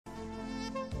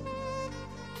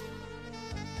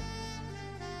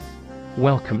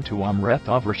Welcome to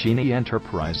Amrithavarshini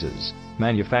Enterprises,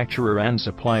 manufacturer and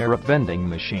supplier of vending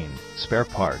machine, spare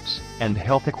parts, and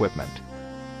health equipment.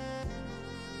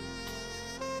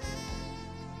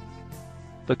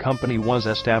 The company was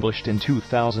established in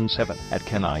 2007 at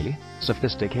Chennai.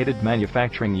 Sophisticated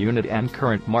manufacturing unit and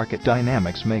current market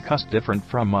dynamics make us different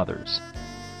from others.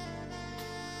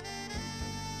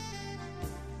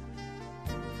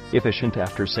 Efficient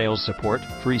after-sales support,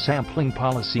 free sampling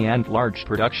policy and large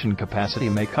production capacity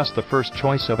make us the first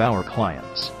choice of our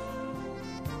clients.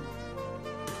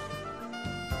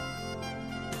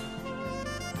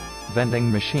 Vending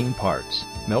machine parts,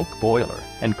 milk boiler,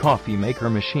 and coffee maker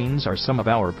machines are some of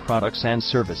our products and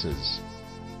services.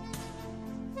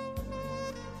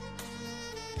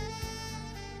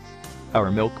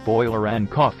 Our milk boiler and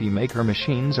coffee maker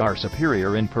machines are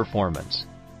superior in performance.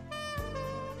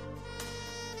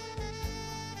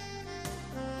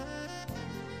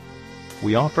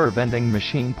 We offer vending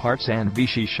machine parts and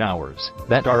Vichy showers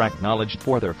that are acknowledged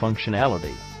for their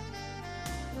functionality.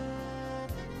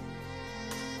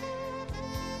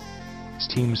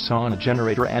 Steam sauna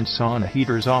generator and sauna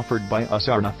heaters offered by us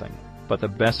are nothing but the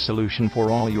best solution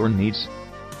for all your needs.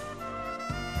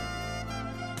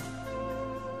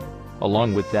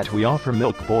 Along with that, we offer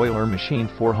milk boiler machine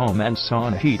for home and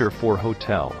sauna heater for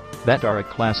hotel that are a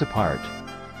class apart.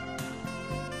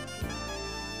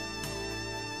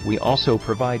 We also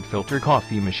provide filter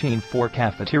coffee machine for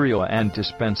cafeteria and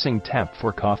dispensing tap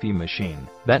for coffee machine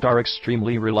that are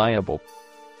extremely reliable.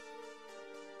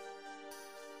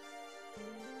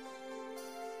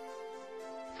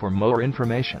 For more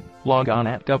information, log on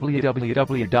at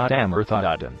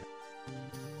www.amrithavarshini.in.